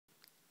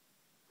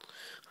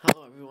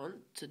Hello everyone,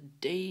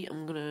 today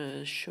I'm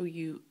gonna show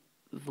you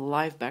the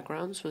live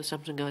backgrounds for the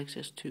Samsung Galaxy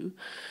S2.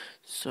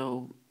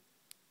 So,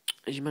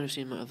 as you might have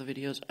seen in my other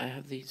videos, I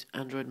have these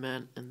Android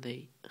Man and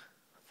they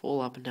fall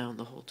up and down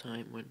the whole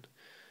time when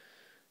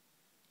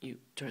you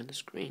turn the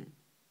screen,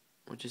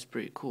 which is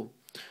pretty cool.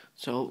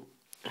 So,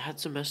 I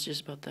had some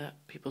messages about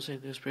that, people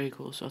saying it was pretty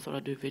cool, so I thought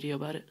I'd do a video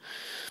about it.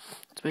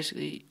 So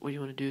basically, what you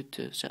want to do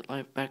to set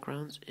live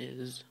backgrounds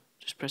is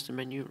just press the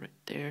menu right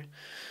there,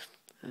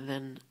 and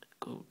then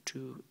go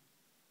to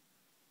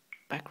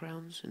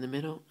backgrounds in the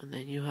middle, and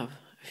then you have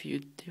a few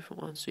different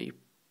ones. So you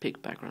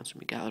pick backgrounds from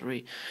your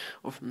gallery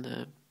or from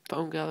the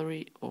phone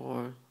gallery,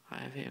 or I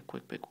have here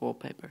quick pick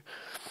wallpaper.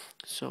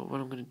 So what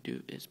I'm going to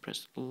do is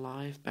press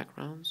live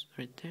backgrounds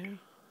right there,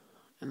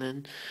 and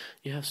then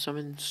you have some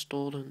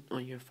installed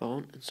on your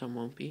phone and some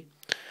won't be.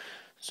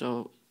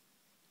 So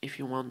if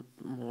you want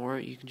more,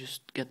 you can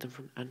just get them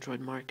from Android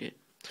Market.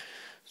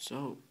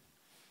 So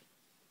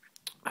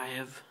I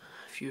have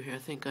a few here. I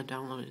think I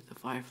downloaded the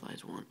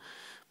Fireflies one,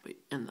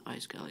 and the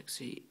Ice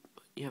Galaxy.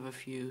 But you have a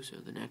few, so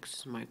the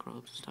Nexus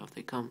microbes and stuff,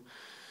 they come,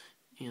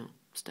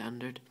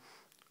 standard.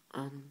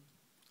 I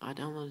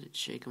downloaded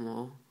Shake 'em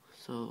All.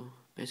 So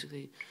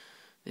basically,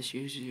 this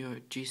uses your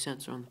G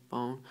sensor on the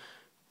phone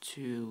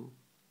to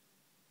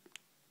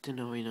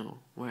know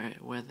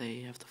where they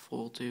have to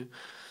fall to.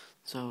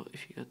 So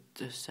if you go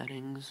to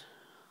settings,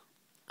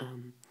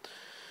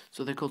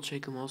 so they're called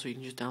Shake 'em All. So you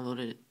can just download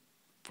it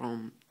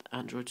from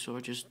Android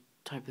store. Just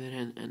type it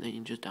in and then you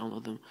can just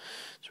download them.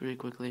 It's really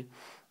quickly.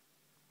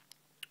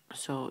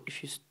 So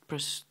if you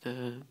press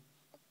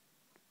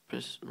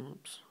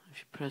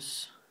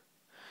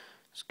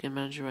Skin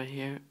Manager right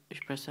here,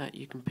 if you press that,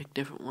 you can pick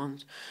different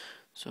ones.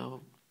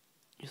 So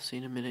you'll see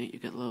in a minute, you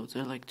get loads.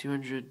 They're like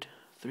 200,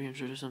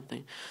 300 or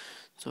something.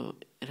 So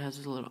it has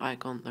this little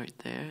icon right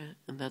there,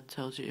 and that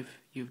tells you if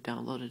you've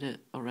downloaded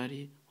it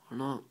already or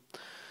not.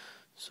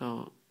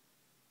 So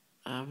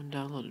I haven't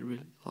downloaded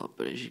really a lot,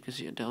 but as you can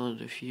see, I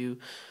downloaded a few.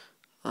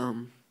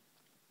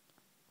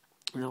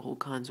 All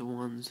kinds of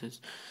ones.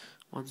 There's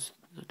ones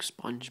like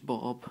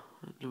SpongeBob,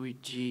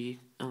 Luigi,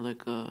 and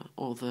like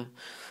all the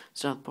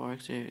South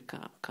Parks here.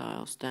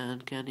 Kyle,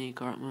 Stan, Kenny,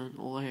 Cartman,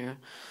 all here.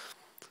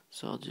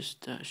 So I'll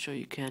just show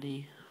you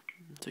Kenny.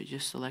 So you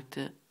just select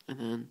it, and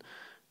then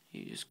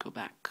you just go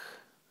back,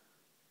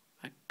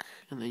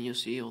 and then you'll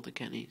see all the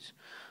Kennys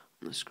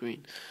on the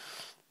screen.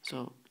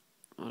 So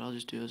what I'll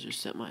just do is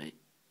just set my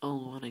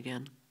old one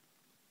again.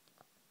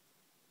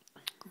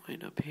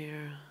 Right up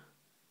here,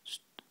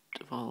 just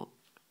default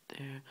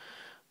there,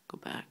 go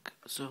back.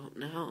 So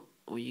now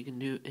what you can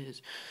do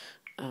is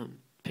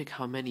pick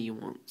how many you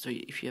want. So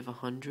if you have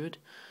 100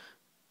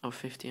 or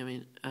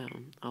 50,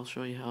 I'll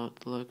show you how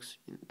it looks.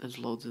 There's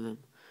loads of them.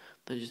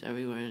 They're just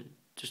everywhere. It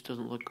just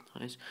doesn't look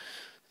nice.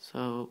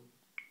 So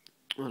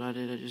what I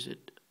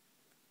did,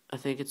 I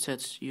think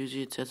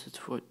usually it sets it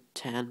for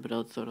 10, but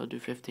I thought I'll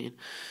do 15.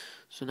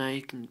 So now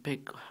you can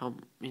pick how,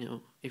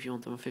 if you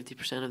want them on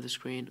 50% of the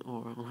screen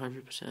or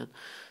 100%. So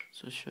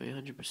I'll show you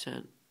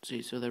 100%.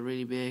 See, so they're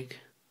really big.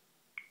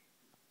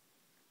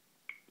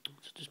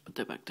 So just put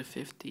that back to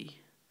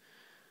 50.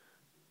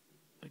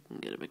 If I can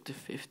get it back to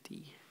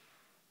 50.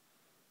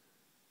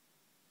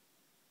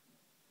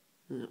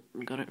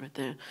 Got it right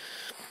there.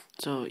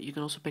 So you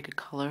can also pick a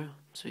color.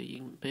 So you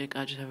can pick,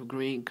 I just have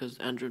green because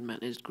Android Man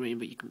is green,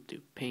 but you can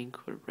do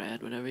pink or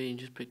red, whatever. You can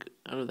just pick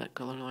out of that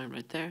color line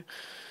right there.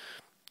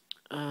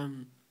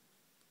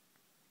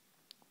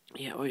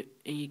 Or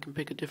you can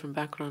pick a different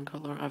background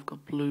color. I've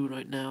got blue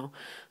right now,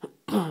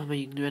 but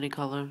you can do any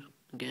color.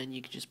 Again,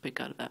 you can just pick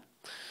out of that.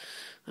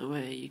 That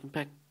way you can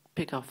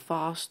pick how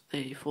fast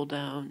they fall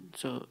down.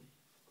 So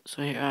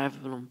here I have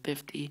it on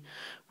 50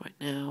 right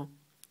now.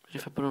 But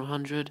if I put on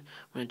 100,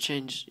 when I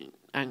change the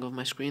angle of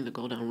my screen, they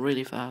go down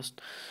really fast.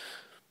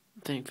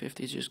 I think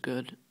 50 is just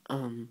good.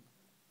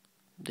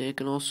 They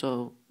can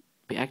also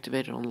be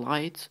activated on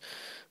lights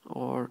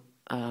or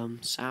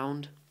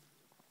sound.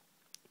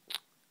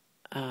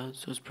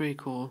 So it's pretty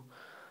cool.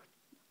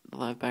 The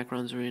live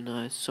background's really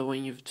nice. So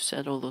when you've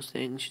set all those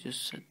things, you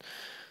just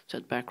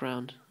set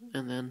background,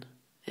 and then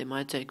it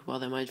might take a while.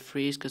 They might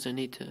freeze because I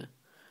need to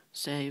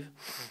save.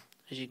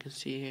 As you can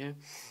see here,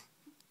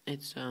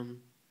 it's and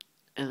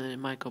then it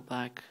might go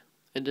black.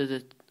 I did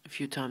it a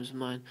few times with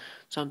mine.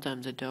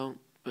 Sometimes I don't,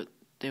 but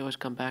they always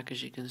come back,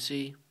 as you can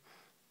see.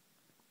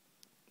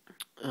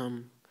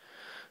 So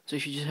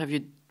if you just have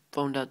your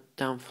phone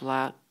down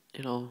flat,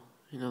 they'll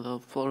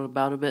float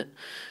about a bit.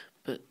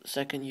 But the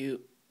second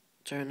you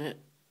turn it,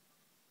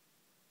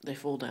 they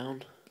fall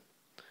down.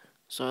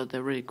 So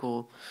they're really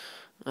cool.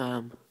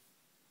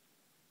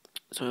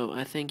 So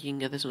I think you can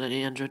get this on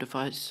any Android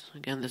device.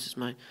 Again, this is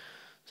my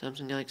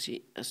Samsung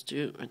Galaxy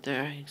S2 right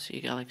there. You can see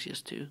Galaxy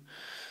S2.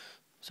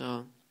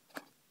 So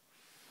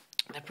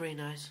they're pretty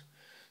nice.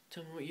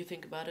 Tell me what you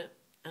think about it,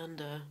 and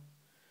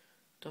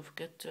don't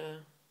forget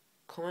to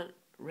comment,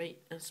 rate,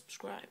 and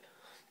subscribe.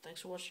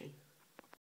 Thanks for watching.